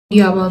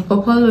Yeah, about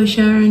Pawpaw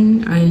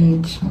Lotion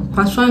and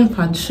part 1,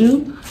 part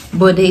 2,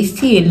 but there is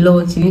still a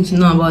lot you need to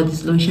know about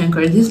this lotion,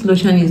 because this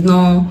lotion is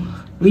not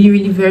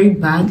really very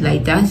bad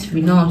like that if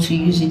you know how to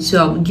use it. So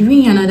I'll be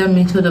giving you another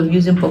method of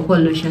using Pawpaw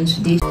Lotion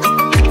today.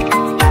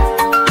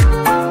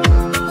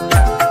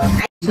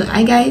 So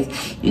hi guys,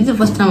 if this is the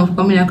first time of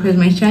coming across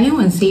my channel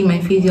and seeing my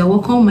face, you're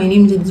welcome. My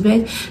name is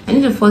Elizabeth, and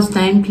if it's the first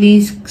time,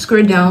 please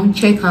scroll down,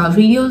 check our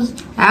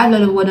videos. I have a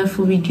lot of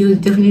wonderful videos,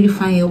 definitely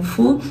find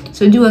helpful,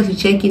 so do want to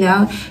check it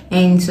out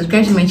and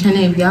subscribe to my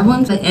channel if you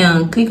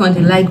haven't. Click on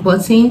the like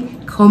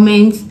button,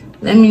 comment,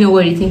 let me know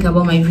what you think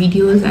about my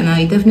videos, and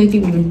I definitely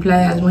will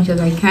reply as much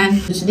as I can.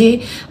 So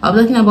today I'll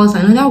be talking about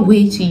another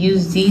way to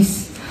use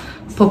this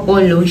Pawpaw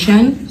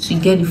Lotion to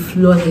get a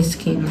flawless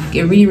skin, like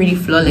a really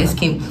flawless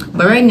skin.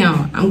 But right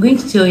now I'm going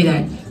to tell you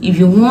that if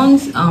you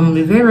want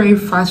a very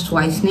fast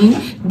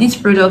whitening, these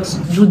products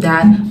do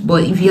that.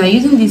 But if you are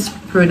using these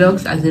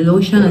products as a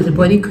lotion, as a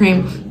body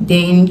cream,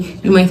 then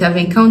you might have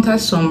encountered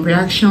some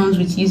reactions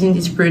with using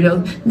this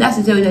product. That's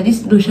to tell you that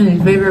this lotion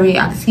is very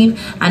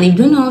active, and if you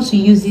don't know how to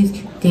use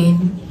it,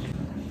 then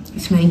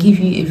it might give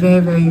you a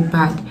very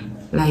bad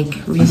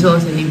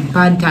results in a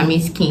bad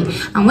damaged skin.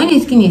 And when the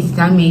skin is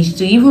damaged,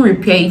 to even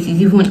repair it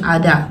is even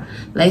harder.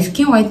 Like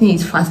skin whitening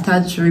is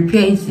faster, to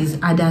repair it is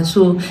harder.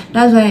 So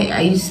that's why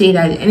I say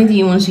that anything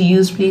you want to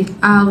use, please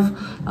have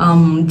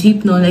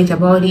deep knowledge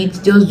about it.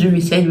 Just do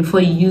research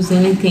before you use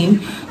anything.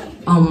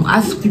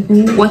 Ask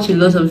people, watch a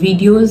lot of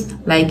videos,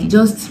 like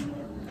just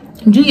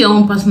do your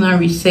own personal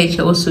research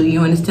also, you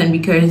understand,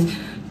 because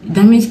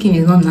damaged skin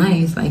is not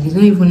nice, like it's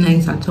not even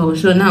nice at all.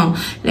 So now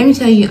let me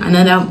tell you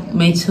another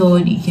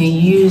method you can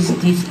use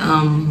this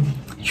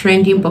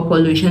trending Pawpaw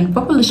Lotion.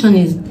 Pawpaw Lotion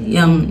is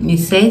a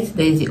set.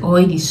 There is the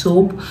oil, the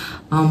soap,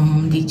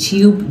 the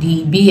tube,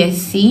 the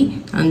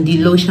BSC, and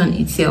the lotion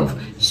itself.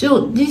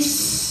 So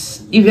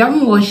this, if you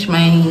haven't watched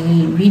my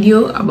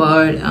video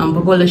about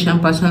Pawpaw Lotion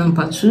part 1 and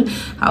part 2,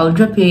 I'll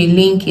drop a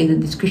link in the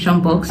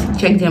description box.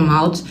 Check them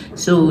out.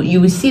 So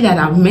you will see that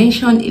I've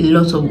mentioned a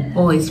lot of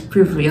oils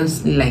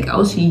previously, like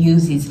how to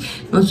use it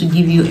not to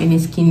give you any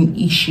skin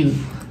issue.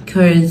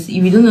 Because if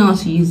you don't know how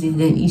to use it,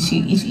 then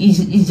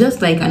it's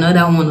just like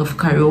another one of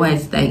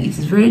It's like it's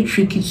very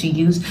tricky to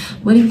use,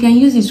 but if you can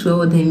use it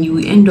well, then you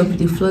will end up with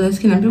a flawless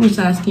skin. And people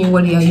start asking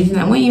what you are using,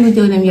 and when you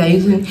tell them you are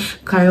using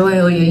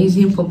or you're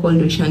using Pawpaw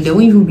Lotion, they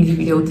won't even believe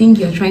it. They will think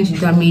you're trying to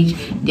damage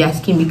their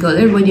skin, because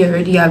everybody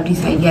already have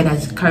this idea that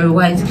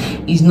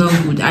is not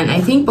good. And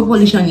I think Pawpaw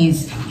Lotion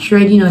is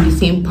treading on the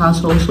same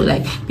path also.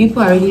 Like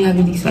people already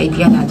having this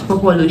idea that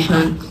Pawpaw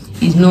Lotion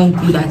is not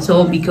good at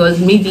all, because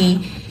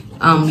maybe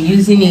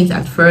using it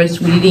at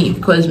first we didn't,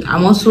 because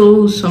I'm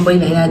also somebody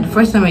like that. The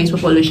first time I used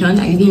Pawpaw Lotion,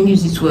 I didn't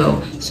use it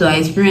well, so I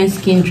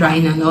experienced skin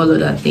drying and all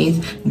other things.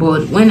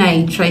 But when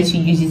I tried to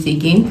use it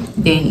again,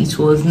 then it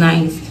was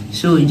nice.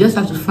 So you just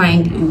have to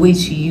find a way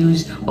to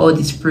use all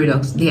these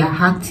products. They are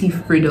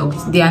active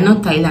products, they are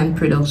not Thailand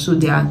products, so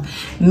they are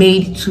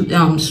made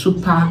to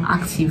super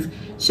active.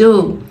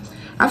 So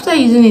after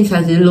using it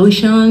as a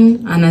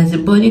lotion and as a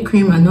body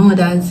cream and all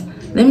that,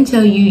 let me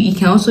tell you, you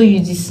can also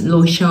use this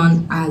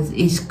lotion as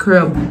a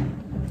scrub.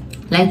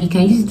 Like you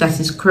can use it as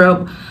a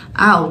scrub.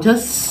 I'll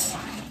just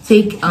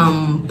take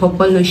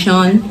Pawpaw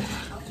Lotion.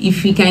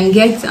 If you can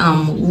get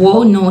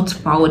walnut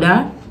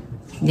powder,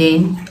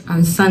 then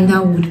and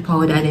sandalwood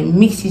powder, then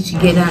mix it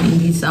together in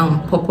this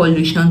Pawpaw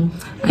Lotion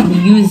and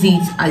use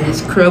it as a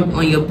scrub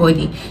on your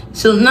body.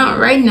 So now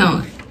right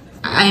now,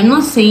 I am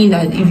not saying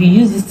that if you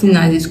use this thing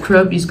as a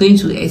scrub, it's going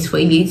to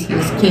exfoliate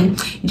your skin.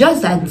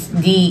 Just that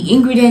the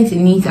ingredients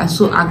in it are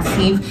so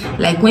active.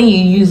 Like when you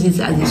use it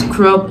as a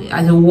scrub,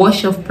 as a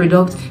wash-off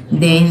product,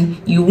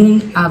 then you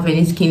won't have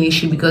any skin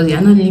issue, because you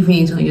are not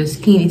leaving it on your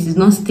skin. It is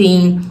not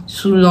staying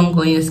too long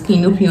on your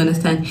skin. Hope you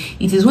understand.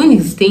 It is when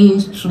it's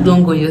staying too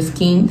long on your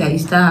skin that you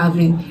start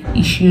having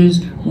issues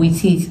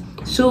with it.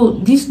 So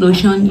this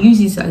lotion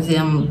uses as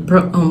a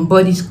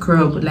body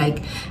scrub,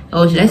 like,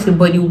 or should I say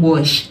body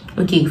wash?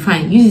 Okay,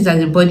 fine, use it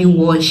as a body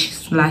wash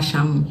slash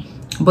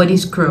body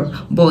scrub,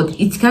 but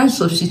it can't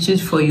substitute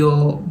for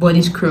your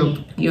body scrub,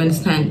 you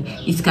understand?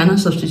 It cannot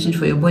substitute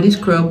for your body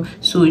scrub,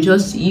 so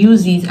just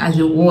use it as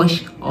a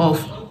wash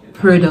of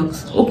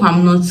products. Hope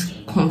I'm not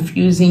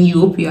confusing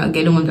you. Hope you are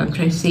getting what I'm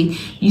trying to say.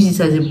 Use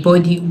it as a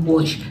body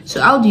wash.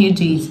 So how do you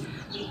do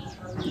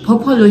it?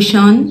 Pawpaw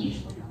Lotion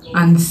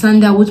and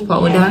sandalwood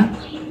powder,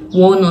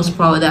 walnut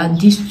powder,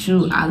 these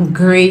two are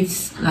great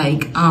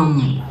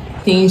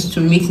things to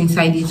mix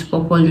inside this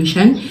Pawpaw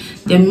Lotion.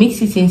 Then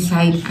mix it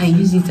inside and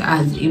use it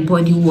as a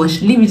body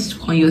wash. Leave it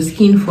on your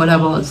skin for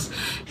about,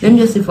 let me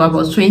just say, for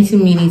about 20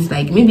 minutes.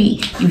 Like maybe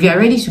if you are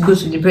ready to go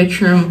to the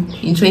bedroom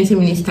in 20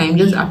 minutes time,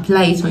 just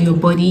apply it on your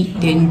body,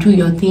 then do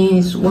your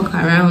things, walk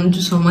around, do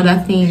some other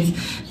things,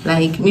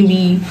 like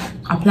maybe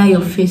apply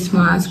your face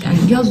mask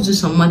and just do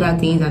some other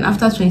things, and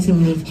after 20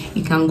 minutes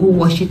you can go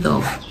wash it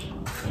off.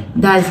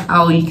 That's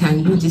how you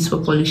can use this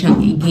Pawpaw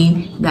Lotion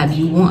again, that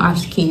you won't have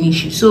skin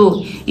issues.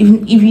 So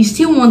if you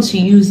still want to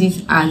use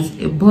it as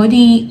a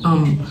body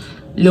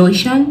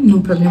lotion, no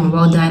problem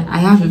about that. I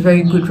have a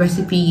very good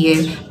recipe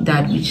here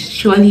that will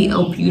surely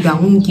help you,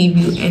 that won't give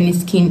you any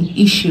skin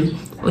issue.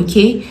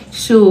 Okay,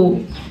 so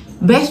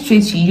best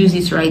way to use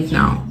it right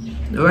now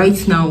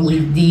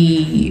with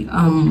the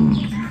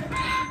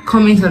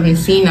comments I've been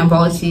seeing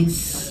about it,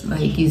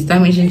 like it's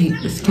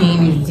damaging the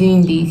skin, it's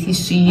doing this,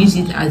 is to use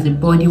it as a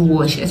body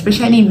wash,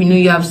 especially if you know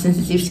you have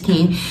sensitive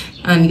skin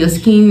and your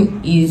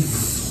skin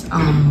is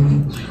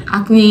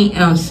acne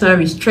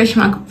stretch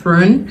mark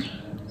prone.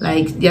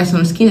 Like there are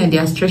some skin that they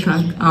are stretch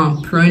mark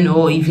prone,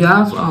 or if you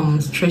have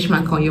stretch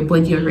mark on your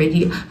body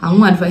already, I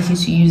won't advise you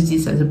to use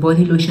this as a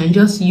body lotion.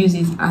 Just use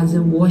it as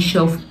a wash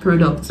off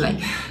product. Like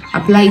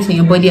apply it on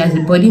your body as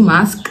a body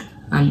mask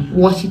and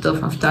wash it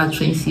off after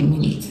 20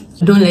 minutes.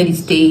 Don't let it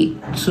stay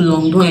too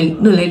long.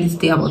 Don't let it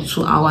stay about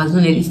 2 hours.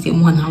 Don't let it stay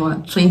 1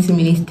 hour. 20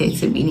 minutes,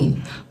 30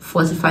 minutes,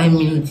 45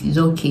 minutes is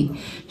okay.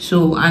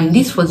 So, and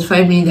this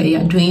 45 minutes that you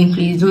are doing,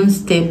 please don't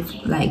step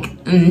like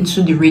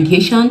into the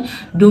radiation.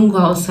 Don't go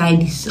outside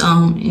this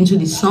into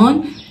the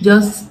sun.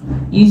 Just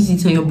use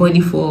it on your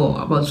body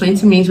for about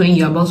 20 minutes when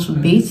you're about to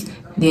bathe,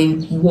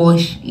 then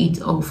wash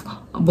it off.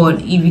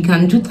 But if you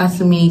can do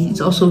 30 minutes,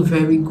 it's also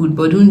very good.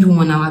 But don't do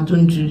 1 hour,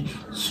 don't do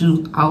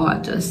 2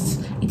 hours.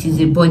 Just, it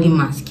is a body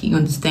mask, you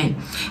understand?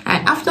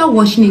 And after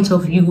washing it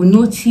off, you will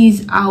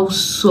notice how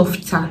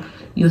softer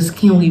your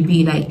skin will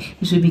be. Like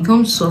it will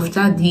become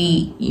softer.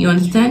 You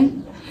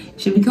understand?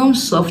 It will become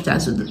softer.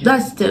 So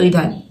that's tell you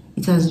that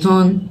it has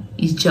done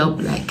its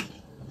job, like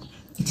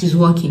it is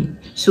working.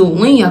 So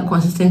when you are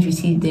consistent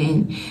with it,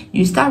 then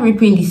you start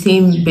reaping the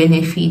same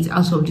benefits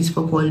out of this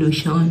Pawpaw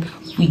Lotion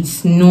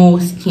with no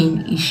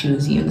skin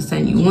issues. You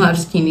understand? You won't have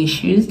skin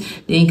issues.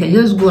 Then you can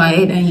just go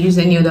ahead and use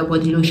any other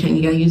body lotion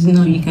you are using,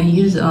 or you can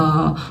use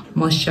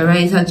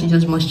moisturizer to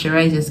just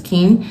moisturize your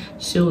skin.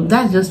 So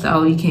that's just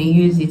how you can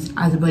use it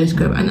as a body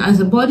scrub. And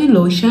as a body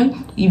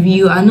lotion, if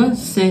you are not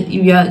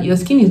your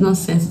skin is not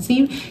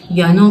sensitive,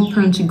 you are not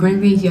prone to grain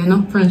veins, you are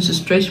not prone to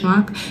stretch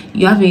mark,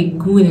 you have a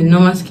good and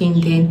normal skin,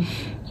 then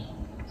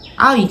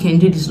how you can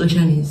do this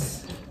lotion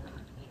is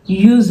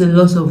use a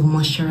lot of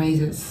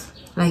moisturizers,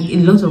 like a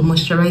lot of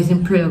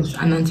moisturizing products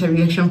and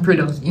anti-reaction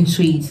products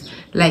into it.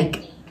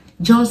 Like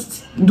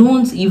just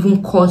don't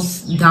even cut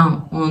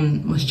down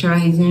on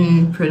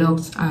moisturizing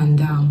products and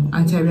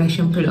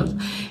anti-reaction products.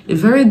 A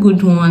very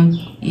good one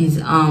is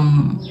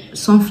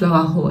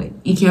sunflower oil.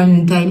 You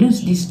can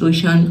dilute this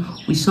lotion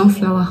with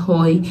sunflower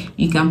oil.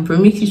 You can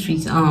premix it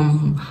with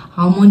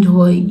almond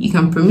oil. You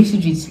can premix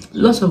it with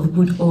lots of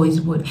good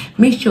oils, but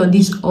make sure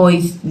these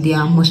oils, they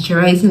are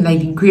moisturizing, like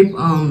the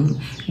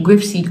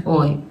grapeseed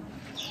oil.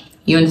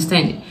 You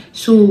understand?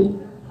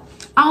 So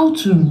how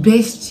to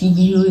best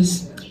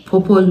use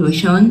Pawpaw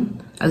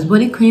Lotion as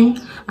body cream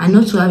and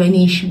not to have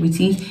any issue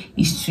with it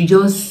is to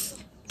just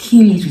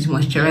kill it with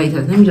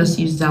moisturizers. Let me just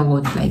use that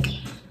word, like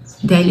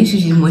dilute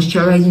it with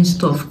moisturizing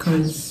stuff,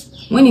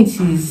 because when it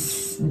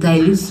is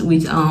dilute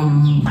with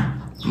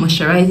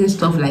moisturizing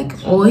stuff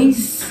like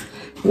oils,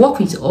 work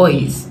with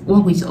oils.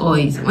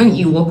 When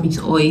you work with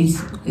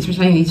oils,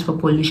 especially in this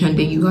Pawpaw Lotion,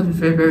 then you have a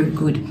very, very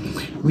good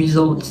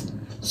result.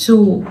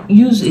 So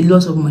use a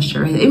lot of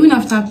moisturizer. Even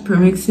after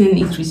premixing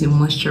it with a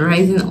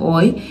moisturizing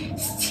oil,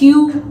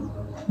 still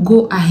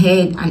go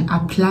ahead and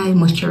apply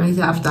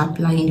moisturizer after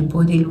applying the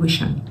body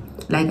lotion.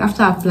 Like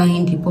after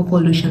applying the Pawpaw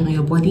Lotion on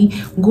your body,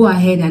 go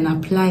ahead and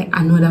apply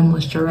another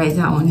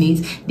moisturizer on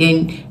it.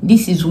 Then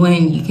this is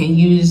when you can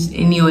use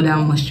any other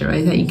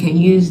moisturizer. You can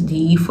use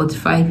the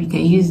E45, you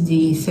can use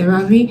the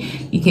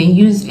CeraVe, you can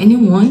use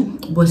anyone,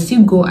 but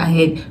still go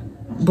ahead.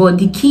 But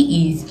the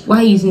key is,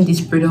 while using this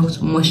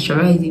product,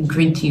 moisturize a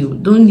great deal.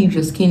 Don't leave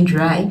your skin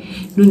dry,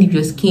 don't leave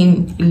your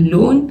skin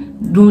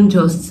alone, don't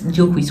just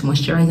joke with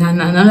moisturizer.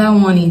 And another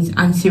one is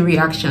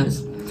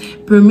anti-reactions.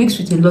 Premix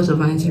with a lot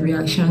of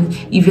anti-reactions.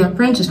 If you are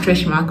prone to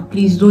stretch mark,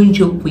 please don't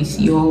joke with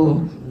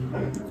your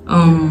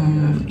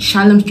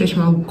Shalom stretch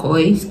mark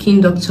oil,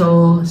 Skin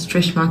Doctor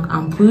stretch mark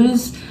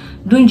ampoules.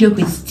 Don't joke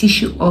with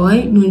tissue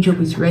oil, don't joke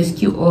with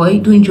rescue oil,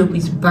 don't joke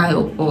with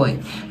bio oil.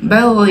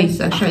 Bio oil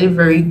is actually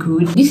very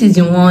good. This is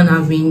the one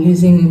I've been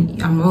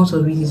using. Amount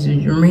of it is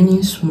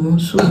remaining small,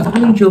 so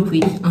don't joke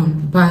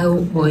with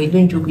bio oil,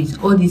 don't joke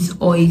with all these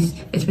oils,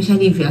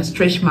 especially if you are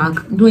stretch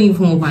mark. Don't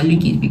even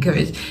overlook it,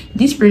 because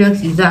this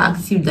product is that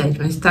active that it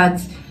can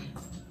start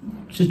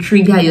to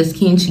trigger your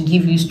skin to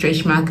give you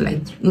stretch mark,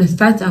 like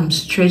start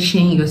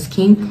stretching your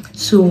skin.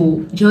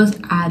 So just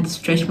add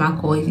stretch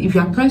mark oil. If you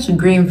are prone to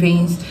grain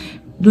veins,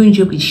 don't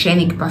joke with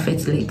Shenic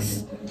Perfect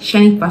Legs.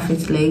 Shenic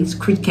Perfect Legs,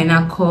 Crit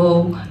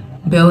Canacol,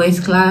 Belwes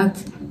Clat,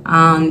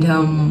 and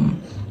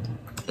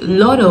a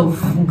lot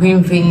of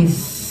grain veins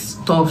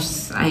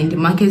stuffs are in the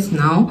market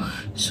now.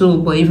 So,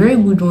 but a very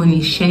good one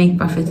is Shenic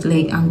Perfect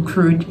Leg and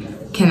Crude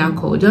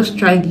Canacol. Just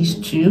try these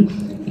two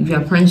if you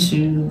are prone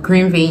to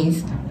grain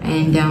veins,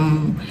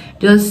 and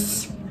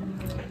just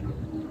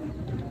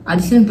at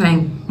the same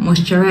time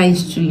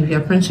moisturize too if you're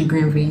prone to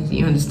green veins,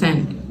 you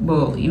understand.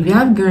 But if you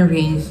have green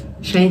veins,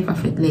 Shiny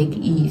Perfect Leg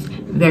is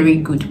very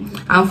good.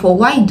 And for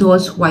white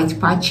dots, white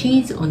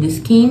patches on the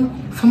skin,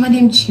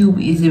 Pharmadem tube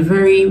is a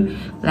very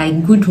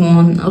good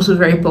one, also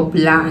very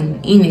popular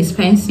and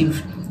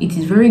inexpensive. It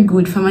is very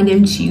good.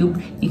 Pharmadem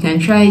tube. You can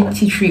try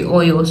tea tree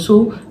oil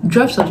also.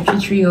 Drops of tea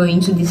tree oil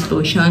into this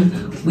lotion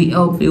will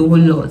help a whole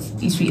lot.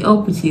 It will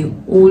help with a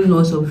whole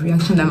lot of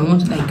reaction that I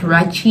want, like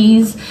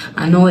rashes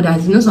and all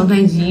that. You know,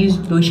 sometimes you use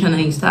lotion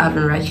and you start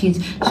having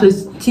rashes, so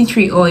tea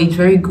tree oil is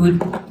very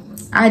good.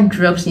 Add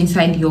drops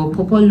inside your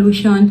Pawpaw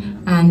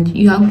Lotion and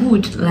you are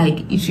good.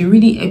 Like, it will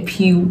really help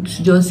you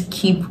to just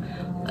keep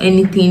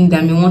anything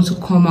that may want to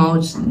come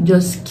out,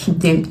 just keep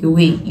them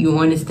away, you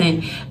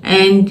understand.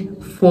 And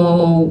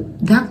for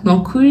dark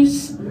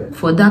knuckles,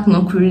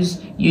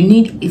 you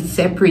need a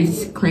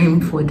separate cream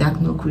for dark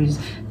knuckles.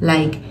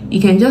 Like, you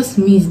can just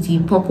mix the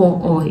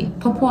pawpaw oil.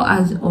 Pawpaw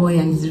has oil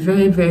and it's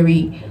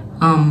very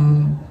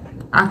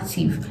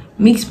active.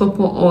 Mix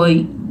pawpaw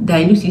oil,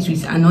 dilute it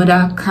with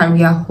another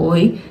carrier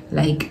oil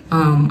like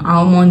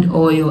almond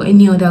oil or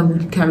any other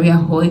good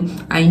carrier oil,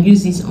 and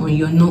use this on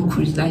your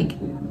knuckles like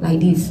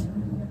this.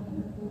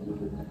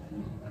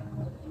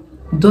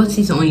 Dot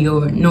it on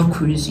your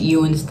knuckles,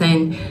 you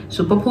understand.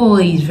 So pawpaw oil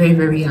is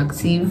very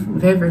active,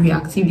 very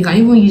active. You can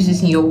even use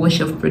this in your wash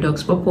of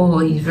products. Pawpaw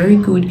oil is very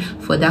good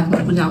for dark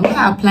knuckles. And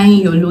while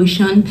applying your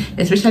lotion,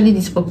 especially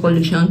this Pawpaw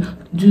Lotion,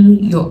 do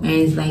your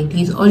hands like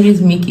this.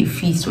 Always make a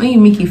fist. When you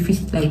make a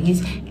fist like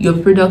this, your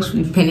products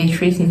will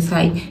penetrate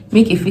inside.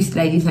 Make a fist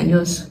like this and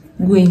just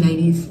go in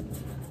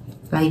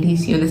like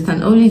this, you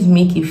understand. Always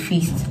make a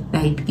fist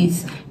like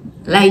this.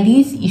 Like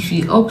this, it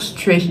should help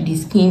stretch the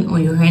skin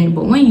on your hand.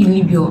 But when you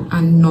leave your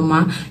hand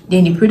normal,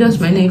 then the products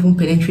might not even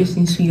penetrate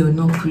into your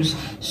knuckles.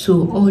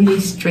 So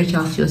always stretch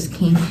out your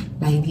skin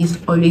like this.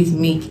 Always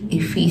make a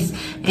fist.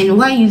 And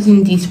while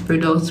using these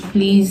products,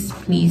 please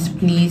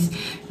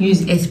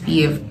use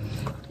SPF.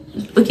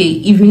 Okay,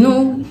 if you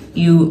know,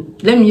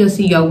 let me just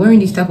say you are wearing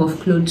this type of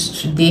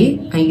clothes today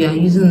and you are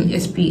using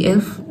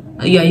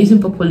SPF, you are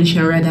using Pawpaw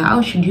Lotion rather,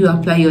 how should you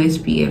apply your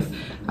SPF?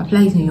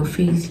 Apply it on your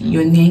face,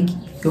 your neck,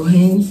 your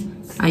hands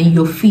and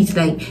your feet.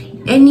 Like,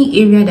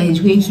 any area that is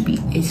going to be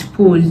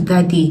exposed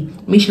that day,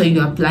 make sure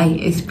you apply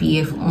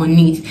SPF on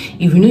it.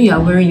 If you know you are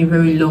wearing a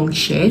very long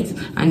shirt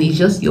and it's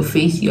just your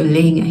face, your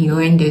leg and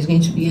your hand that is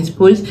going to be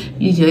exposed,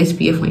 use your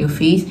SPF on your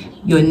face,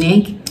 your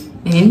neck,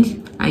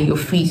 and your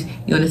feet,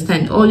 you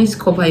understand. Always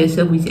cover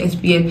yourself with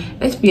SPF.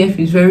 SPF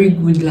is very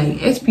good. Like,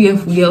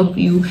 SPF will help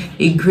you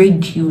a great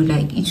deal.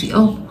 Like, it will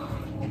help.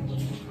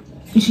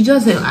 You should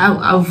just say,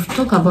 I've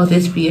talked about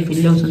SPF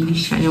a lot on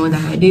this channel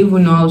that I don't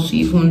even know how to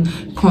even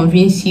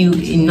convince you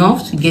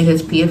enough to get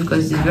SPF,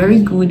 because it's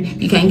very good.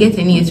 You can get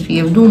any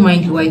SPF, don't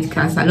mind the white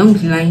cast. Along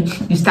the line,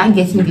 you start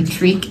getting the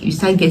trick, you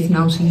start getting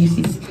how to use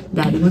it,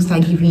 that it won't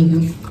start giving you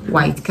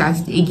white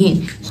cast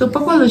again. So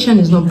Pawpaw Lotion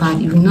is not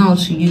bad if you know how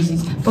to use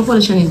it. Pawpaw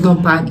Lotion is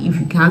not bad if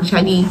you can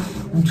actually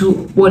do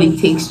what it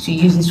takes to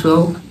use it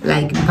well,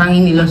 like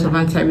buying a lot of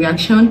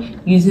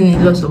anti-reaction, using a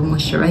lot of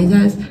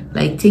moisturizers.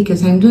 Like, take your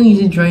time, don't use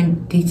it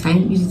during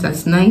daytime, use it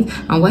at night.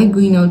 And while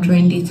going out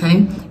during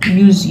daytime,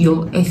 use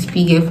your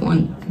SPF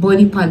on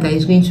body part that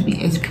is going to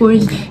be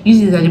exposed.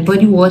 Use it as a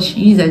body wash,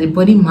 use it as a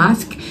body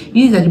mask,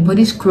 use it as a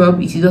body scrub.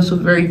 It is also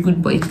very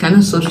good, but it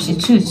cannot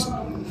substitute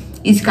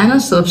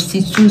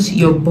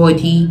your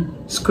body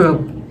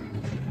scrub.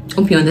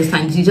 Hope you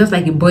understand. It's just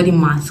like a body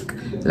mask,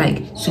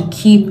 like, to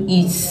keep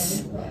it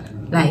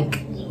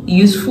like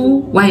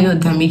useful while not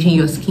damaging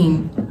your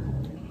skin.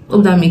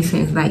 Hope that makes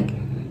sense. Like,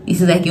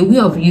 it's like a way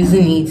of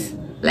using it.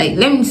 Like,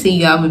 let me say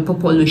you have a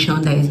Pawpaw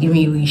Lotion that is giving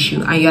you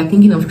issue and you are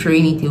thinking of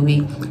throwing it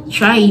away.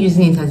 Try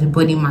using it as a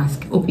body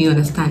mask. Hope you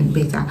understand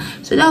better.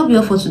 So that will be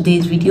all for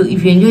today's video.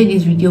 If you enjoyed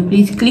this video,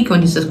 please click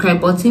on the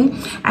subscribe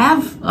button. I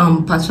have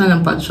part 1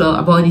 and part 2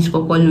 about this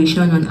Pawpaw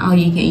Lotion, on how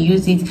you can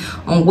use it,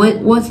 on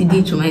what it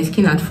did to my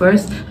skin at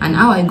first, and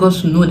how I got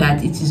to know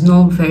that it is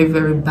not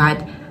very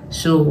bad.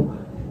 So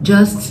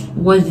just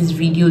watch this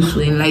video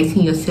to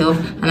enlighten yourself,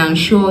 and I'm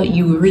sure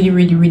you will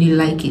really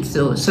like it.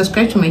 So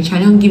subscribe to my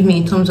channel, give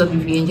me a thumbs up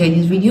if you enjoyed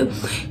this video,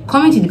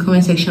 comment in the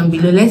comment section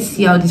below. Let's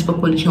see how this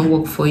Pawpaw Lotion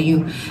works for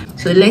you.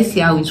 So let's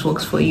see how it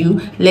works for you.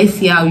 Let's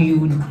see how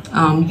you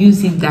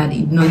use it that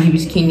it not give you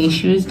skin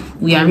issues.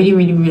 We are really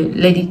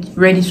ready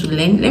to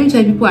learn. Let me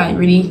tell you, people are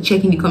really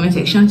checking the comment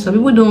section. Some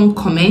people don't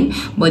comment,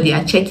 but they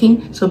are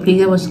checking, so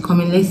please help us to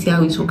comment. Let's see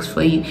how it works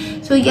for you.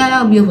 So yeah,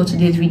 that will be all for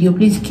today's video.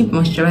 Please keep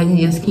moisturizing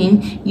your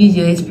skin. Use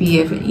your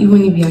SPF.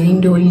 Even if you are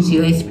indoor, use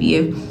your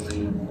SPF.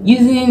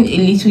 Using a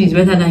little is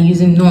better than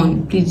using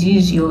none. Please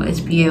use your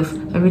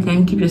SPF every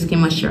time. Keep your skin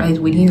moisturized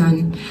within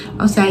and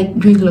outside.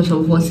 Drink lots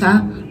of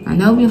water. And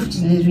that will be all for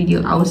today's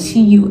video. I will see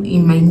you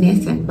in my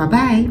next one. Bye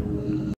bye.